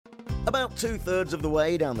About 2/3 of the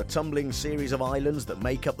way down the tumbling series of islands that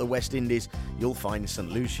make up the West Indies, you'll find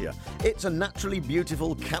St Lucia. It's a naturally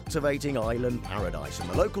beautiful, captivating island paradise, and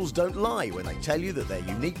the locals don't lie when they tell you that their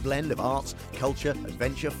unique blend of arts, culture,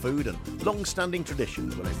 adventure, food and long-standing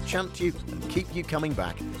traditions will enchant you and keep you coming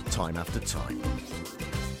back time after time.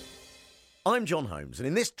 I'm John Holmes, and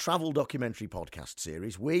in this travel documentary podcast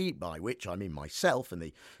series, we, by which I mean myself and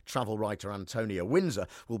the travel writer Antonia Windsor,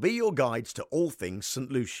 will be your guides to all things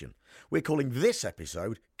St Lucian. We're calling this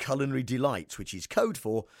episode Culinary Delights, which is code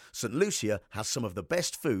for St Lucia has some of the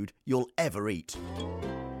best food you'll ever eat.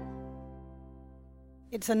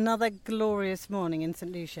 It's another glorious morning in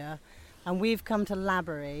St Lucia, and we've come to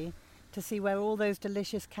Laborie to see where all those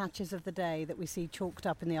delicious catches of the day that we see chalked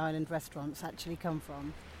up in the island restaurants actually come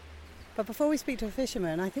from. But before we speak to a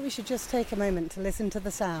fisherman, I think we should just take a moment to listen to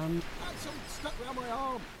the sound Stuck around my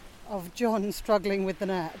arm. of John struggling with the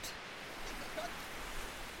net.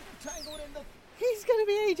 He's going to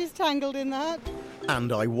be ages tangled in that.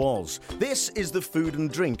 And I was. This is the food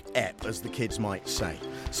and drink ep, as the kids might say.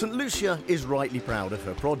 St Lucia is rightly proud of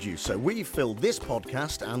her produce, so we've filled this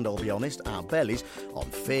podcast, and I'll be honest, our bellies, on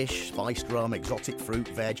fish, spiced rum, exotic fruit,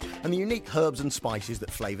 veg, and the unique herbs and spices that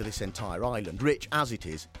flavour this entire island, rich as it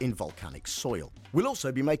is in volcanic soil. We'll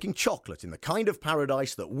also be making chocolate in the kind of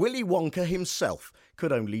paradise that Willy Wonka himself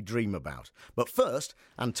could only dream about. But first,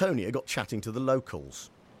 Antonia got chatting to the locals.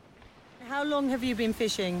 How long have you been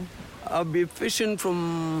fishing? I've been fishing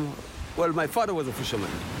my father was a fisherman.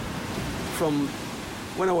 From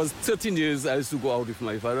when I was 13 years, I used to go out with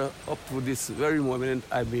my father. Up to this very moment,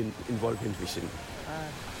 I've been involved in fishing.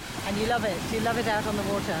 And you love it? Do you love it out on the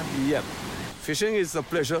water? Yep. Fishing is a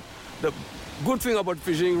pleasure. The good thing about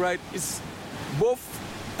fishing, right, is both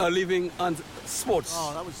a living and sports.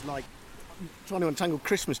 Oh, that was like trying to untangle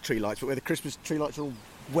Christmas tree lights, but where the Christmas tree lights are all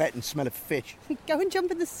wet and smell of fish. Go and jump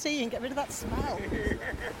in the sea and get rid of that smell.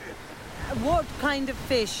 What kind of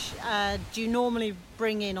fish do you normally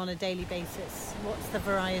bring in on a daily basis? What's the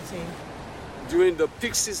variety? During the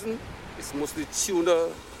peak season, it's mostly tuna,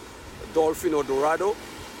 dolphin or dorado,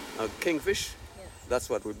 kingfish. Yes. That's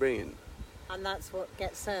what we bring in. And that's what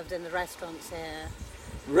gets served in the restaurants here?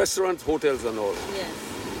 Restaurants, hotels and all. Yes.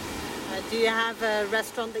 Do you have a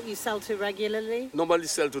restaurant that you sell to regularly? Normally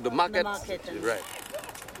sell to the market. The market. Right.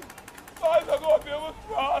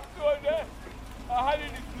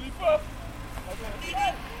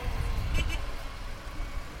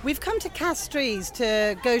 We've come to Castries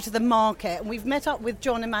to go to the market, and we've met up with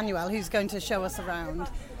John Emmanuel, who's going to show us around.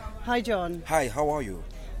 Hi, John. Hi, how are you?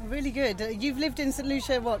 Really good. You've lived in St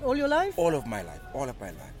Lucia, what, all your life? All of my life.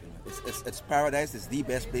 It's paradise, it's the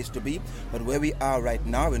best place to be. But where we are right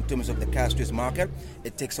now, in terms of the Castries market,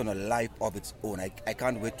 it takes on a life of its own. I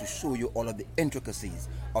can't wait to show you all of the intricacies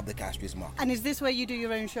of the Castries market. And is this where you do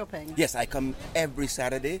your own shopping? Yes, I come every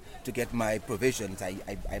Saturday to get my provisions. I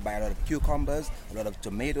buy a lot of cucumbers, a lot of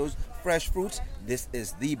tomatoes, fresh fruits. This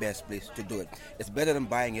is the best place to do it. It's better than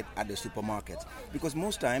buying it at the supermarket, because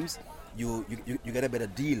most times you get a better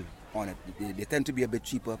deal on it. They tend to be a bit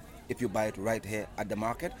cheaper if you buy it right here at the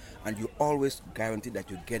market, and you always guarantee that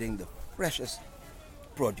you're getting the freshest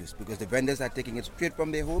produce, because the vendors are taking it straight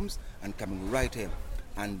from their homes and coming right here.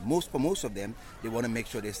 And for most of them, they want to make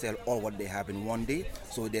sure they sell all what they have in one day,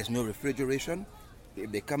 so there's no refrigeration. If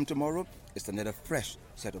they come tomorrow, it's another fresh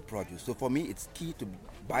set of produce. So for me, it's key to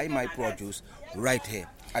buy my produce right here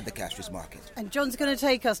at the Castries market. And John's going to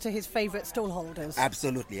take us to his favourite stallholders.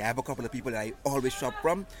 Absolutely. I have a couple of people that I always shop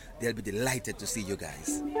from. They'll be delighted to see you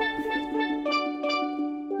guys.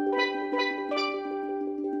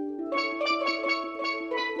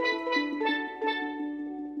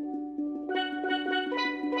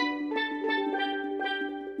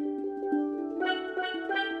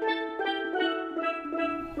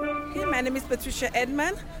 My name is Patricia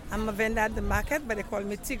Edman. I'm a vendor at the market, but they call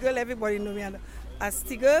me Tiggle. Everybody knows me as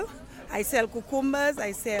Tiggle. I sell cucumbers,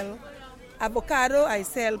 I sell avocado, I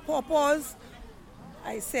sell pawpaws,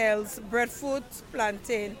 I sell breadfruit,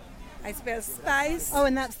 plantain, I sell spice. Oh,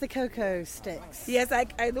 and that's the cocoa sticks. Yes, I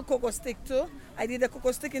do cocoa stick too. I did the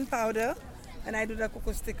cocoa stick in powder, and I do the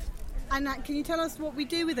cocoa stick. And can you tell us what we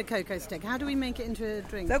do with the cocoa stick? How do we make it into a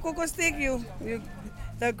drink? The cocoa stick,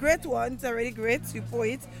 the great one, it's already great. You pour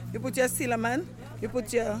it, you put your cinnamon, you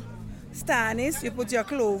put your star anise, you put your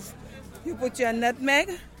clove, you put your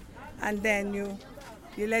nutmeg, and then you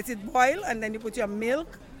let it boil, and then you put your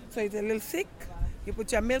milk, so it's a little thick. You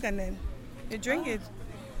put your milk, and then you drink it.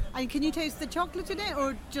 And can you taste the chocolate in it,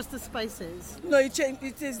 or just the spices? No, it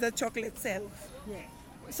is the chocolate itself. Yeah.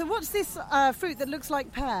 So what's this fruit that looks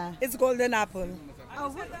like pear? It's golden apple. Oh,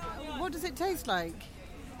 what does it taste like?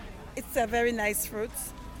 It's a very nice fruit.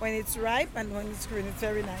 when it's ripe and when it's green. It's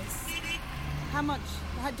very nice. How much?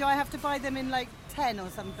 Do I have to buy them in like 10 or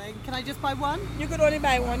something? Can I just buy one? You could only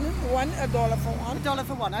buy one, $1 for one. $1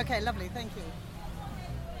 for one. Okay, lovely. Thank you.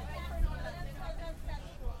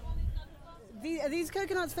 Are these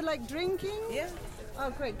coconuts for like drinking? Yeah. Oh,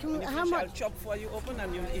 great. How much? I'll chop for you open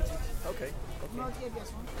and you'll eat it. Okay.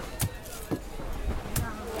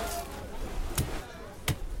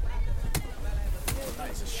 That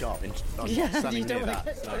is a sharp standing near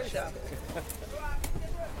that. Sharp.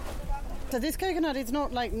 So this coconut is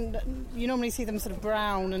not like, you normally see them sort of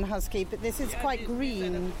brown and husky, but this is quite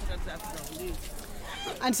green.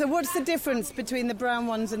 And so what's the difference between the brown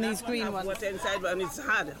ones and these green ones? What's inside one is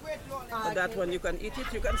hard. But that one you can eat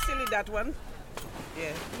it. You can still eat that one.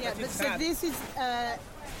 Yeah, but so this is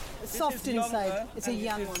soft inside. It's a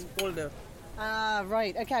young one. Older. Ah,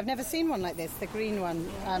 right. Okay, I've never seen one like this, the green one.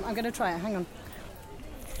 I'm going to try it. Hang on.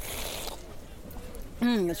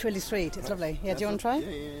 It's really sweet. It's lovely. Yeah, do you want to try?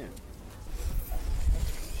 Yeah.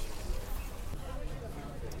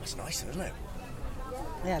 That's nice, isn't it?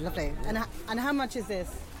 Yeah, lovely. And how much is this?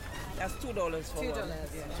 That's $2 for $2. one.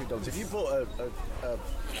 Yeah. $2. If you bought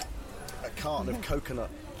a carton of coconut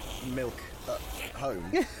milk at home,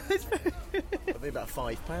 it'd be about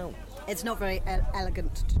 £5. It's not very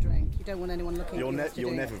elegant to drink. You don't want anyone looking at you.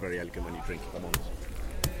 You're never very elegant when you drink, if I'm honest.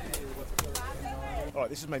 All right,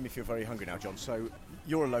 this has made me feel very hungry now, John. So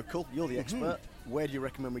you're a local, you're the expert. Where do you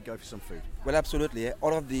recommend we go for some food? Well, absolutely.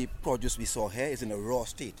 All of the produce we saw here is in a raw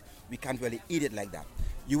state. We can't really eat it like that.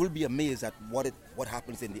 You will be amazed at what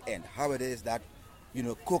happens in the end. How it is that,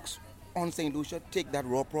 cooks on St. Lucia take that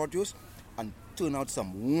raw produce and turn out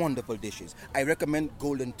some wonderful dishes. I recommend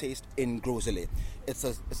Golden Taste in Grosley. It's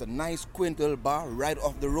a nice quaint little bar right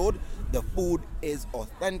off the road. The food is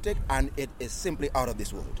authentic and it is simply out of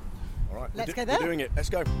this world. All right, let's go there. We're doing it. Let's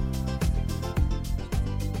go.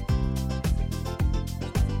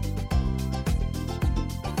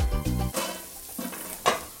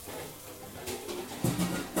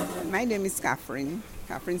 My name is Catherine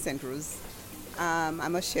St. Rose.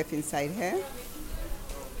 I'm a chef inside here.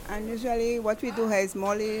 And usually what we do here is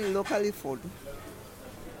mostly locally food.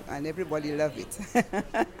 And everybody loves it.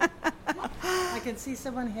 I can see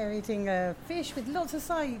someone here eating a fish with lots of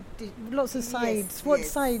sides. Yes, What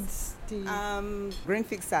yes. sides do you... Green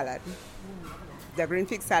fig salad. The green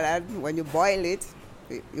fig salad, when you boil it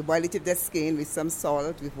with the skin with some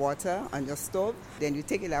salt, with water on your stove. Then you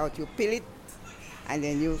take it out, you peel it, and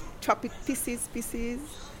then you chop it pieces,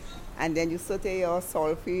 and then you saute your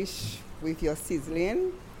saltfish with your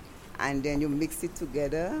sizzling, and then you mix it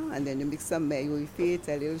together, and then you mix some mayo with it,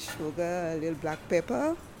 a little sugar, a little black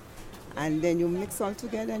pepper, and then you mix all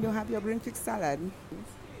together and you have your green fig salad.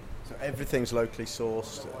 So everything's locally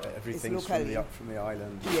sourced, everything's from the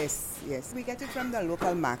island? Yes. We get it from the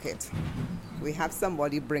local market. We have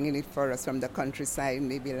somebody bringing it for us from the countryside,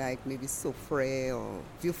 maybe Soufrière or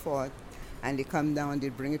Vieux-Fort. And they come down, they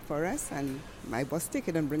bring it for us, and my boss take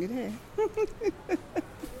it and bring it here.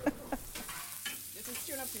 This is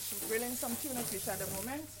tuna fish. We're grilling some tuna fish at the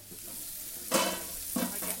moment.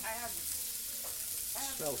 Okay, I have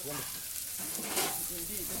Smells wonderful.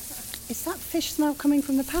 indeed. Is that fish smell coming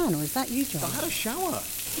from the pan, or is that you, John? I had a shower.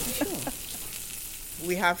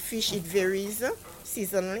 We have fish, it varies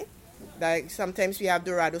seasonally. Like sometimes we have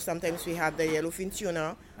dorado, sometimes we have the yellowfin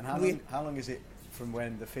tuna. And how long is it from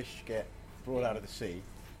when the fish get brought out of the sea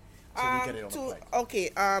till you get it on the plate? Okay,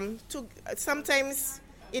 sometimes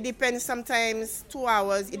it depends, sometimes 2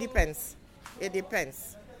 hours, it depends.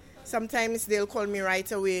 Sometimes they'll call me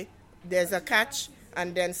right away, there's a catch,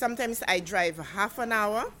 and then sometimes I drive half an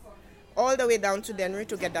hour all the way down to Dennery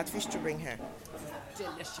to get that fish to bring here.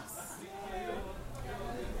 Delicious.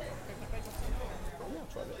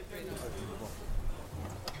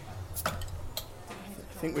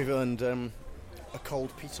 I think we've earned a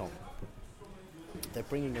cold piton. They're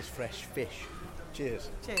bringing us fresh fish. Cheers.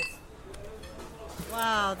 Cheers.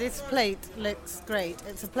 Wow, this plate looks great.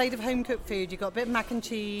 It's a plate of home-cooked food. You've got a bit of mac and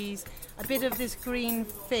cheese, a bit of this green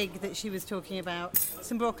fig that she was talking about,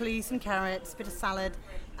 some broccoli, some carrots, a bit of salad,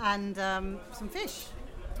 and some fish,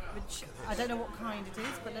 which I don't know what kind it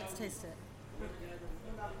is, but let's taste it.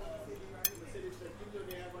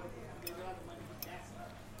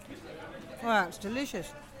 Wow, it's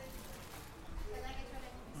delicious.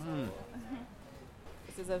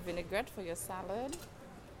 This is a vinaigrette for your salad.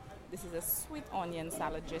 This is a sweet onion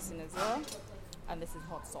salad dressing as well. And this is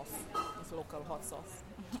hot sauce. It's local hot sauce.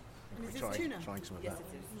 Is this tuna? Trying some of Yes, that.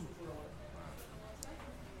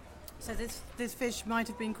 it is. So this fish might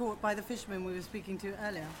have been caught by the fisherman we were speaking to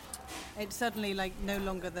earlier. It's certainly no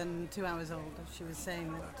longer than 2 hours old. She was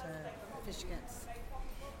saying that fish gets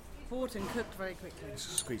bought and cooked very quickly.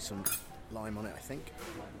 Just squeeze some lime on it, I think.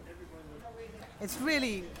 It's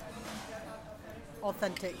really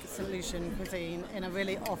authentic St. Lucian cuisine in a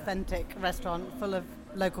really authentic restaurant full of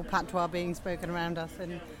local patois being spoken around us.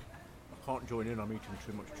 And I can't join in, I'm eating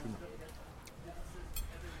too much tuna.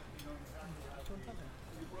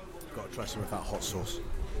 Got to try some of that hot sauce.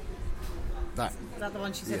 That. Is that the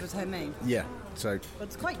one she said was homemade? Yeah, so... But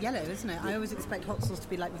it's quite yellow, isn't it? I always expect hot sauce to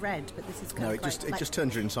be like red, but this is kind of it just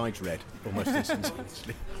turns your insides red, almost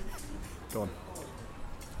instantaneously. Go on.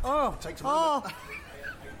 Oh! Takes a oh!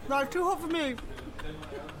 No, it's too hot for me.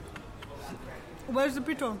 Where's the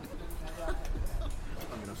piton?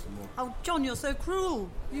 Oh, John, you're so cruel.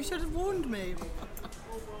 You should have warned me.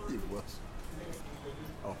 Even worse.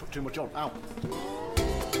 Oh, I put too much on. Ow.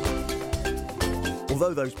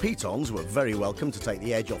 Although those pitons were very welcome to take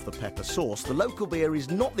the edge off the pepper sauce, the local beer is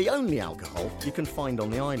not the only alcohol you can find on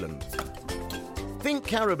the island. Think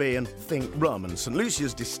Caribbean, think rum, and St.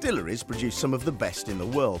 Lucia's distilleries produce some of the best in the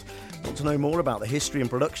world. Want to know more about the history and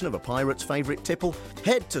production of a pirate's favourite tipple?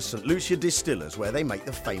 Head to St. Lucia Distillers, where they make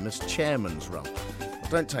the famous Chairman's rum.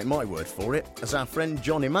 Don't take my word for it, as our friend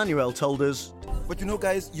John Emmanuel told us. But you know,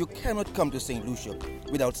 guys, you cannot come to St. Lucia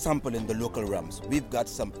without sampling the local rums. We've got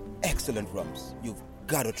some excellent rums. You've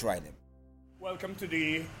got to try them. Welcome to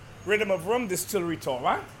the Rhythm of Rum Distillery Tour.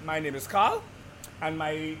 Right? My name is Carl, and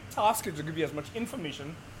my task is to give you as much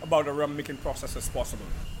information about the rum making process as possible.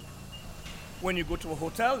 When you go to a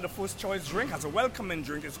hotel, the first choice drink as a welcoming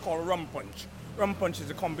drink is called rum punch. Rum punch is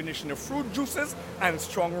a combination of fruit juices and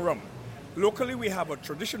strong rum. Locally, we have a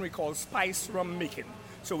tradition we call spice rum making.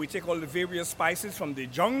 So we take all the various spices from the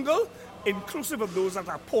jungle, inclusive of those that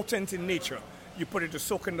are potent in nature. You put it to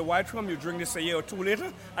soak in the white rum, you drink this a year or two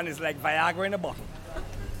later, and it's like Viagra in a bottle.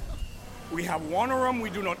 We have one rum we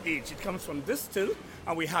do not age. It comes from distilled,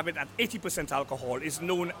 and we have it at 80% alcohol. It's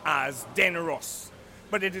known as Den Ross.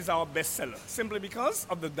 But it is our bestseller, simply because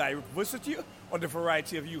of the diversity or the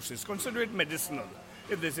variety of uses. Consider it medicinal.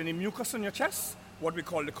 If there's any mucus on your chest, what we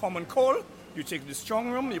call the common cold, you take the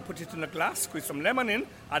strong rum, you put it in a glass, squeeze some lemon in,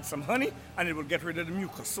 add some honey, and it will get rid of the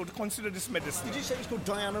mucus. So to consider this medicine. Did you say it's called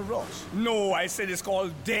Diana Ross? No, I said it's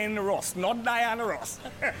called Den Ross, not Diana Ross.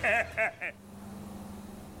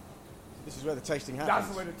 This is where the tasting happens.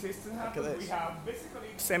 That's where the tasting happens. We have basically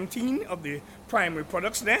 17 of the primary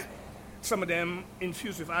products there. Some of them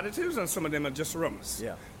infused with additives, and some of them are just rums.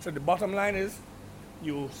 Yeah. So the bottom line is,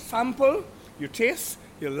 you sample, you taste,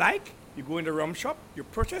 you like, you go in the rum shop, you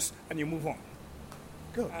purchase, and you move on.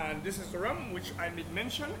 Good. And this is the rum, which I did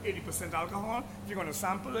mention, 80% alcohol. If you're going to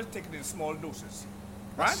sample it, take it in small doses.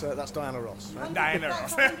 Right? That's Diana Ross, right? Diana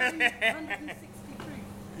Ross.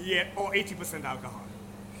 Yeah, or 80% alcohol.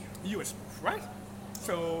 US proof, right?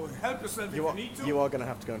 So help yourself if you need to. You are going to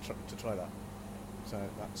have to go and try that. So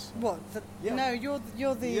that's... What? Yeah. No, you're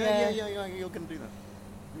the... Yeah, you're going to do that.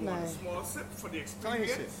 You want a small sip for the Tiny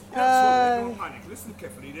experience? sip. Don't panic. Listen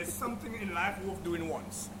carefully. There's something in life worth doing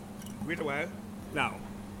once. Wait a while. Now,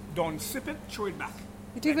 don't sip it, throw it back.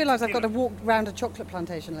 You do realise I've got to walk round a chocolate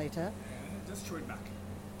plantation later? Just throw it back.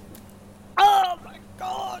 Oh my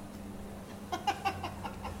God!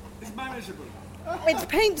 It's manageable. It's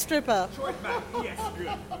paint stripper. Throw it back. Yes, good.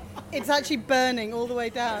 It's actually burning all the way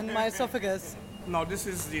down my esophagus. Now, this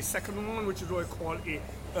is the second one, which is what we call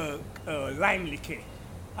a lime liqueur.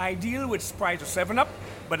 Ideal with Sprite or 7-Up,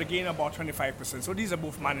 but again about 25%. So these are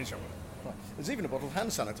both manageable. Right. There's even a bottle of hand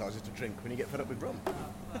sanitizer to drink when you get fed up with rum.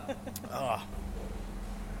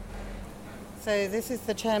 So this is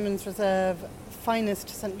the Chairman's Reserve finest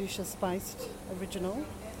St. Lucia spiced original.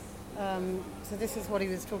 So this is what he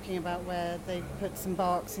was talking about, where they put some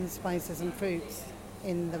barks and spices and fruits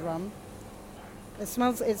in the rum. It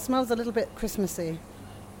smells a little bit Christmassy.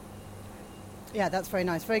 Yeah, that's very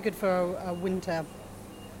nice. Very good for a winter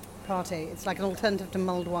party. It's like an alternative to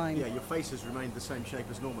mulled wine. Yeah, your face has remained the same shape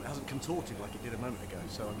as normal. It hasn't contorted like it did a moment ago,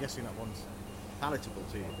 so I'm guessing that one's palatable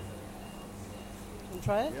to you. Can you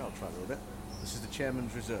try it? Yeah, I'll try a little bit. This is the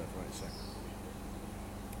Chairman's Reserve, right, so...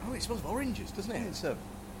 Oh, it smells of oranges, doesn't it? It's,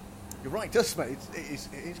 you're right, it does smell. It is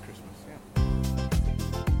Christmas, yeah.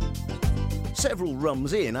 Several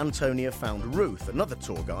rums in, Antonia found Ruth, another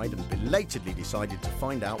tour guide, and belatedly decided to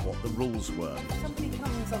find out what the rules were. Somebody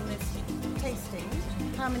comes on this tasting.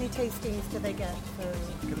 How many tastings do they get for...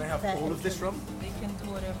 Can they have all of this rum? They can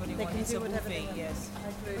do whatever they want. It's a buffet, yes.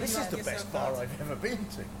 This is the best bar I've ever been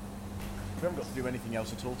to. We haven't got to do anything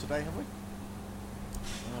else at all today, have we?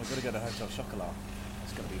 Oh, I've got to go to Hotel Chocolat.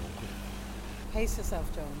 It's going to be awkward. Pace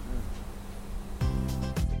yourself, John.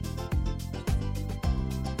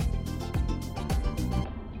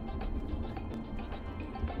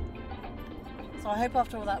 So I hope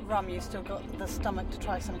after all that rum you've still got the stomach to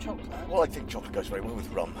try some chocolate. Well, I think chocolate goes very well with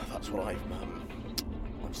rum. That's what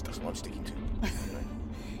that's what I'm sticking to.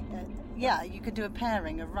 Yeah, you could do a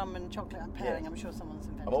pairing, a rum and chocolate pairing. Yeah. I'm sure someone's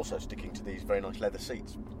invented. I'm also sticking to these very nice leather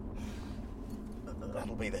seats.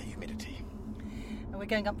 That'll be the humidity. And we're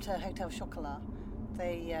going up to Hotel Chocolat.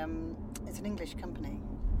 It's an English company.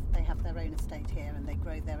 They have their own estate here and they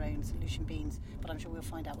grow their own solution beans, but I'm sure we'll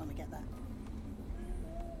find out when we get there.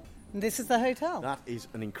 And this is the hotel. That is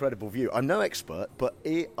an incredible view. I'm no expert, but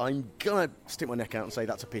I'm going to stick my neck out and say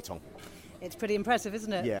that's a piton. It's pretty impressive,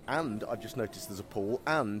 isn't it? Yeah, and I've just noticed there's a pool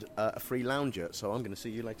and a free lounger, so I'm going to see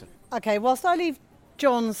you later. OK, whilst I leave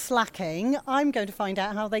John slacking, I'm going to find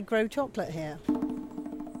out how they grow chocolate here.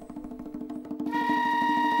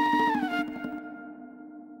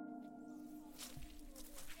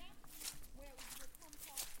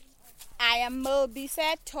 I am Merle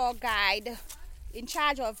Bisset, tour guide in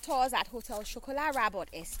charge of tours at Hotel Chocolat Rabot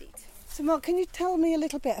Estate. So Mark, can you tell me a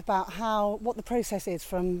little bit about what the process is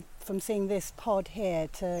from seeing this pod here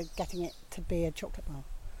to getting it to be a chocolate bar?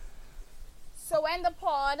 So when the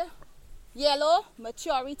pod, yellow,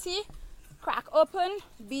 maturity, crack open,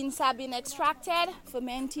 beans have been extracted,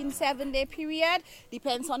 fermenting 7-day period,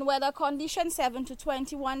 depends on weather conditions, 7 to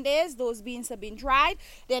 21 days, those beans have been dried,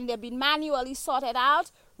 then they've been manually sorted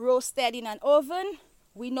out, roasted in an oven.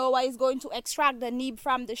 We know what is going to extract the nib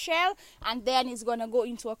from the shell, and then it's going to go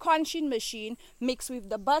into a conching machine mixed with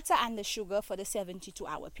the butter and the sugar for the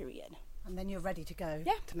 72-hour period. And then you're ready to go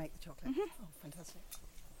to make the chocolate. Mm-hmm. Oh, fantastic.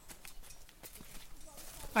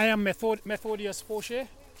 I am Methodius Fauché.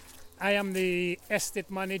 I am the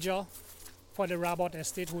estate manager for the Rabot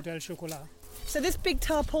Estate Hotel Chocolat. So this big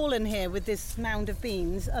tarpaulin here with this mound of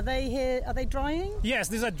beans, are they drying? Yes,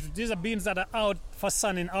 these are beans that are out for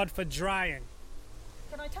sunning, out for drying.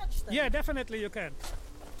 Can I touch them? Yeah, definitely you can.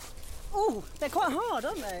 Oh, they're quite hard,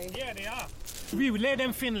 aren't they? Yeah, they are. We lay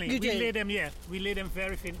them thinly. You do? We lay them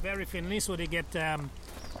very thinly so they get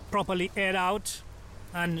properly aired out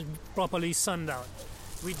and properly sunned out.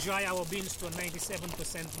 We dry our beans to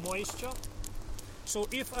 97% moisture. So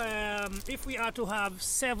if we are to have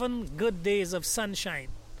 7 good days of sunshine,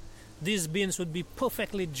 these beans would be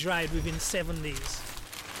perfectly dried within 7 days.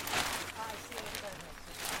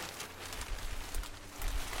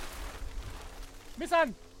 Miss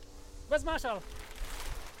Anne, where's Marshall?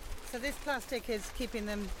 So this plastic is keeping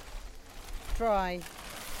them dry.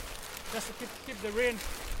 Just to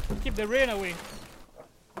keep the rain away.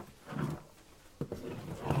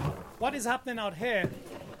 What is happening out here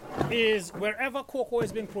is wherever cocoa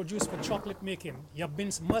is being produced for chocolate making, your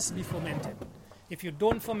beans must be fermented. If you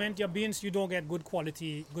don't ferment your beans, you don't get good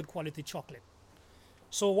quality chocolate.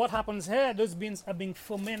 So what happens here, those beans are being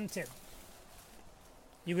fermented.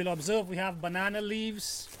 You will observe we have banana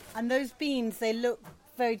leaves. And those beans, they look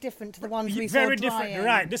very different to the ones we saw Very drying. different,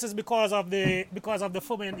 right. This is because of the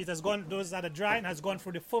ferment. It has gone, those that are drying has gone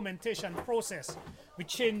through the fermentation process, which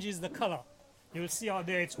changes the color. You'll see out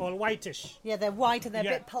there it's all whitish. Yeah, they're white and they're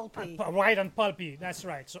a bit pulpy. White and pulpy, that's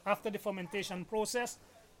right. So after the fermentation process,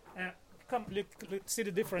 look, see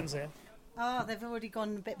the difference there. Oh, they've already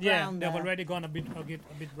gone a bit brown. Yeah, they've there. already gone a bit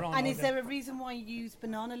brown. And is there a reason why you use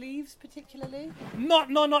banana leaves particularly? Not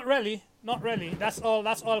really. That's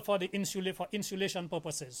all for the insulation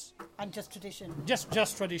purposes. And just tradition.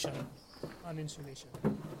 Just tradition and insulation.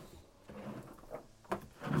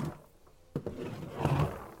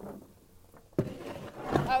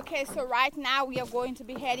 Okay, so right now we are going to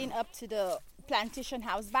be heading up to the plantation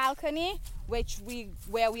house balcony,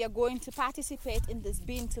 where we are going to participate in this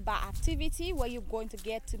bean to bar activity, where you're going to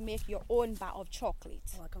get to make your own bar of chocolate.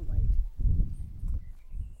 Oh, I can't wait.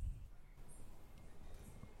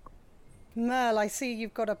 Merle, I see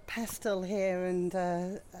you've got a pestle here and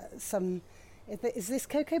some. Is this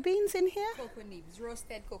cocoa beans in here? Cocoa nibs,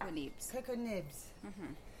 roasted cocoa nibs. Cocoa nibs.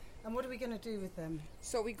 Mm-hmm. And what are we going to do with them?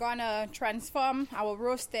 So we're going to transform our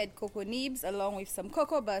roasted cocoa nibs along with some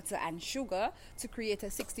cocoa butter and sugar to create a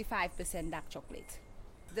 65% dark chocolate.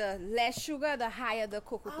 The less sugar, the higher the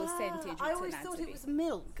cocoa percentage. I always thought it was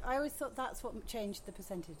milk. I always thought that's what changed the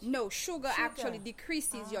percentage. No, sugar actually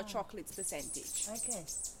decreases your chocolate's percentage. Okay,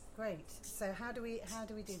 great. So how do we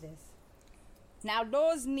do this? Now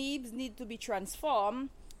those nibs need to be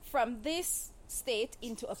transformed from this state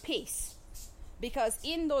into a paste. Because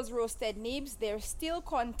in those roasted nibs, they still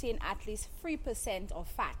contain at least 3% of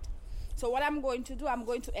fat. So what I'm going to do, I'm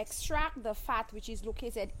going to extract the fat which is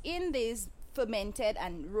located in these fermented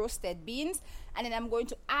and roasted beans, and then I'm going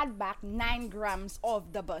to add back 9 grams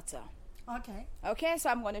of the butter. Okay, so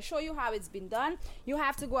I'm going to show you how it's been done. You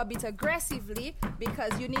have to go a bit aggressively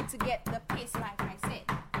because you need to get the paste like I said.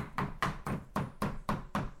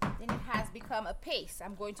 become a paste,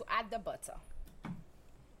 I'm going to add the butter.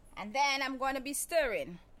 And then I'm going to be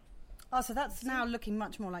stirring. Oh, so that's now looking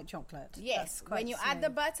much more like chocolate. Yes, when you add the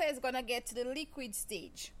butter, it's going to get to the liquid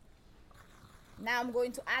stage. Now I'm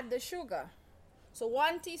going to add the sugar. So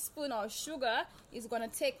 1 teaspoon of sugar is going to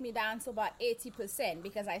take me down to about 80%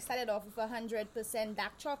 because I started off with 100%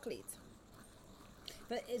 dark chocolate.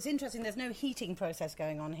 But it's interesting, there's no heating process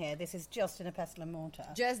going on here. This is just in a pestle and mortar.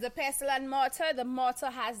 Just the pestle and mortar. The mortar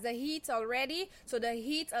has the heat already. So the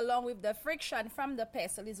heat along with the friction from the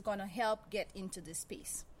pestle is going to help get into this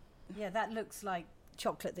piece. Yeah, that looks like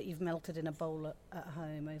chocolate that you've melted in a bowl at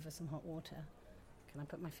home over some hot water. Can I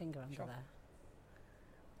put my finger under there?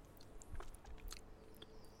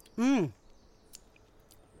 Mmm.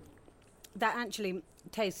 That actually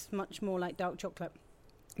tastes much more like dark chocolate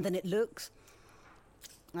than it looks.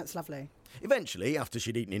 That's lovely. Eventually, after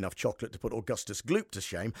she'd eaten enough chocolate to put Augustus Gloop to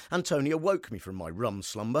shame, Antonia woke me from my rum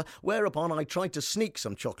slumber, whereupon I tried to sneak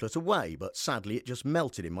some chocolate away, but sadly it just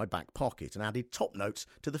melted in my back pocket and added top notes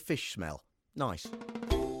to the fish smell. Nice.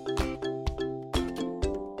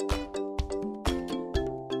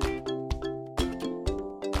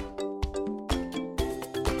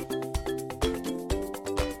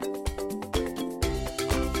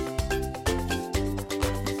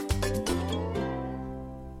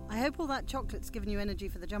 I hope all that chocolate's given you energy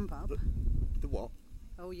for the jump up. The what?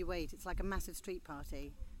 Oh, you wait. It's like a massive street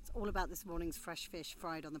party. It's all about this morning's fresh fish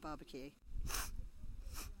fried on the barbecue.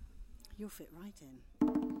 You'll fit right in.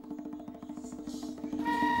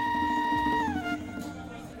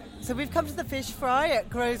 So we've come to the fish fry at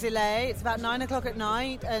Gros Islet. It's about 9 o'clock at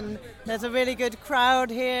night and there's a really good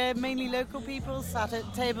crowd here, mainly local people sat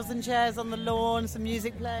at tables and chairs on the lawn, some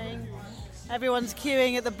music playing. Everyone's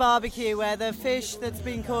queuing at the barbecue where the fish that's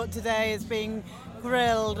been caught today is being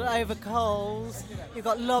grilled over coals. You've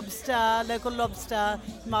got lobster, local lobster,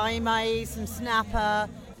 mahi-mahi, some snapper.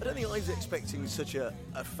 I don't think I was expecting such a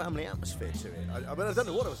family atmosphere to it. I mean, I don't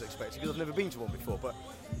know what I was expecting because I've never been to one before, but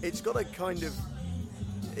it's got a kind of...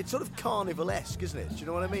 It's sort of carnival-esque, isn't it? Do you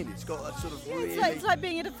know what I mean? It's got a sort of really... It's like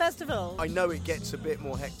being at a festival. I know it gets a bit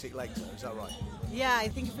more hectic later, is that right? Yeah, I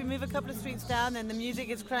think if we move a couple of streets down, then the music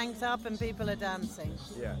is cranked up and people are dancing.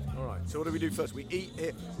 Yeah, all right. So what do we do first? We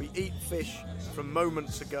eat fish from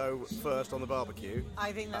moments ago first on the barbecue.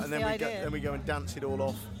 I think that's and then the idea. Then we go and dance it all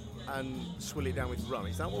off and swill it down with rum.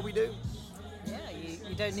 Is that what we do? Yeah,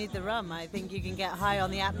 you don't need the rum. I think you can get high on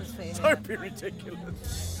the atmosphere. Don't be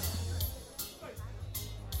ridiculous.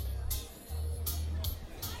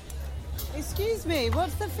 Excuse me,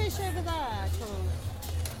 what's the fish over there called?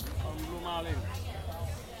 Blue marlin.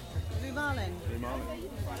 Blue marlin? Blue marlin.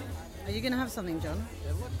 Are you going to have something, John?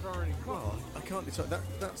 Well, I can't decide.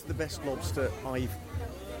 That's the best lobster I've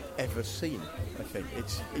ever seen, I think.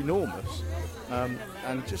 It's enormous.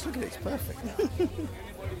 And just look at it, it's perfect.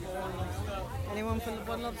 Anyone for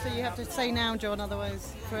one lobster? You have to say now, John,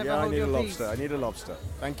 otherwise forever Yeah, hold your peace. I need a lobster. I need a lobster.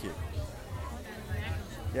 Thank you.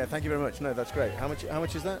 Yeah, thank you very much. No, that's great. How much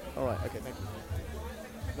is that? All right, okay, thank you.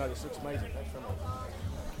 No, this looks amazing. Thanks very much.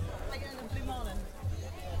 I'm going to Blue Marlin.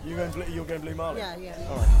 You're going Blue Marlin? Yeah.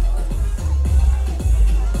 All right.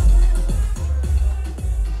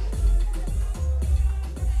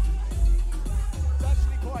 It's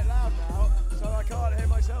actually quite loud now, so I can't hear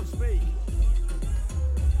myself speak.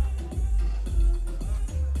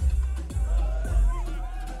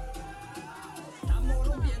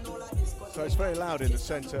 So it's very loud in the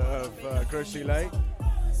centre of Gros Islet.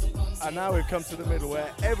 And now we've come to the middle where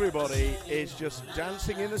everybody is just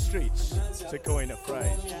dancing in the streets, to coin a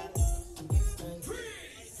phrase.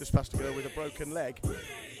 Just past a girl with a broken leg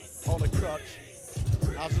on a crutch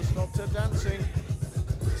hasn't stopped her dancing.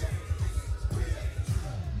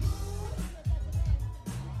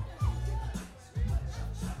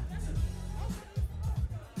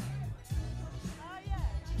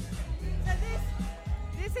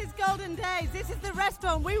 This is Golden Days. This is the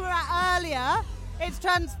restaurant we were at earlier. It's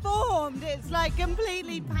transformed. It's like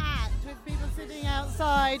completely packed with people sitting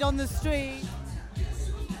outside on the street.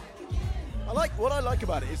 What I like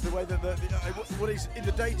about it is the way that what is in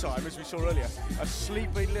the daytime, as we saw earlier, a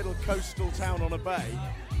sleepy little coastal town on a bay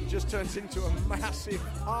just turns into a massive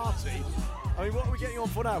party. I mean, what are we getting on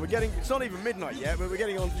for now? It's not even midnight yet, but we're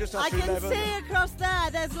getting on just after 11. I can see across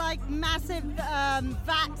there's like massive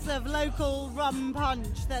vats of local rum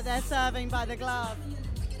punch that they're serving by the glass.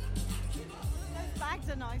 Those bags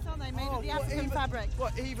are nice, aren't they? Made of the African fabric.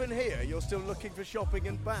 What, even here, you're still looking for shopping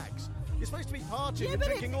and bags? You're supposed to be partying and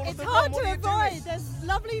drinking all of the rum. It's hard to avoid. There's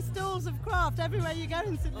lovely stalls of craft everywhere you go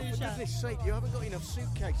in St. Lucia. For goodness sake, you haven't got enough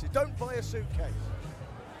suitcases. Don't buy a suitcase.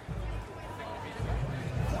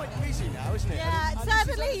 quite busy now, isn't it? Yeah,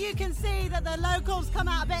 certainly you can see that the locals come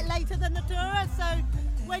out a bit later than the tourists, so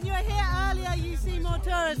when you're here earlier you see more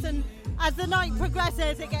tourists, and as the night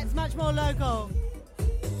progresses it gets much more local.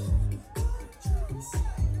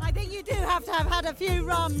 I think you do have to have had a few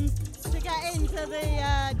rums to get into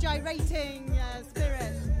the gyrating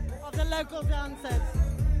spirit of the local dancers.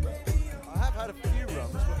 I have had a few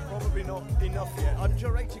rums, but probably not enough yet. I'm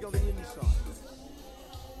gyrating on the inside.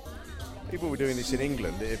 People were doing this in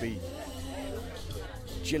England, it'd be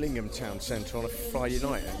Gillingham town centre on a Friday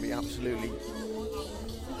night. It'd be absolutely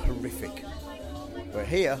horrific. But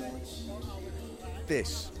here,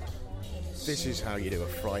 this is how you do a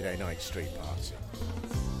Friday night street party.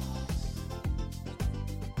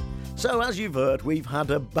 So, as you've heard, we've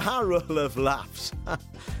had a barrel of laughs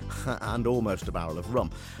and almost a barrel of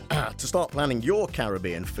rum. To start planning your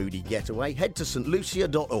Caribbean foodie getaway, head to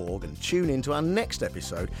stlucia.org and tune in to our next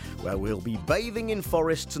episode, where we'll be bathing in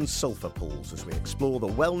forests and sulphur pools as we explore the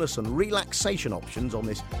wellness and relaxation options on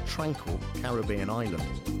this tranquil Caribbean island.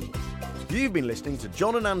 You've been listening to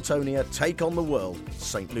John and Antonia Take on the World,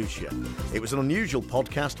 St. Lucia. It was an unusual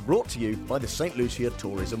podcast brought to you by the St. Lucia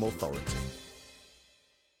Tourism Authority.